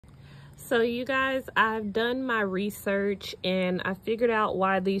So you guys, I've done my research and I figured out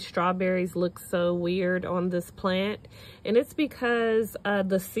why these strawberries look so weird on this plant. And it's because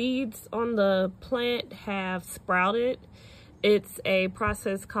the seeds on the plant have sprouted. It's a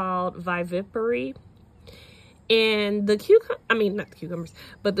process called Vivipary. And the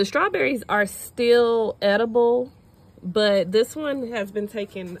the strawberries are still edible, but this one has been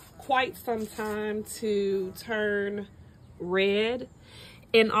taking quite some time to turn red.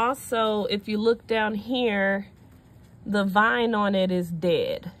 And also, if you look down here, the vine on it is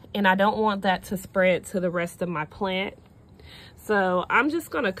dead. And I don't want that to spread to the rest of my plant. So I'm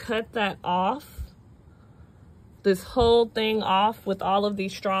just gonna cut that off, this whole thing off with all of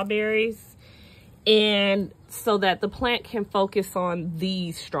these strawberries, and so that the plant can focus on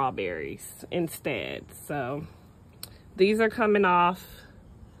these strawberries instead. So these are coming off.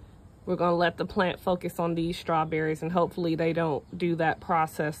 We're gonna let the plant focus on these strawberries, and hopefully they don't do that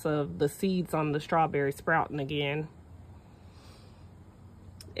process of the seeds on the strawberry sprouting again.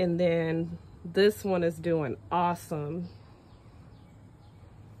 And then this one is doing awesome.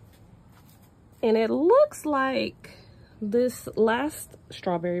 And it looks like this last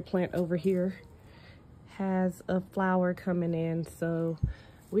strawberry plant over here has a flower coming in, so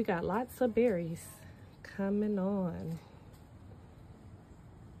we got lots of berries coming on.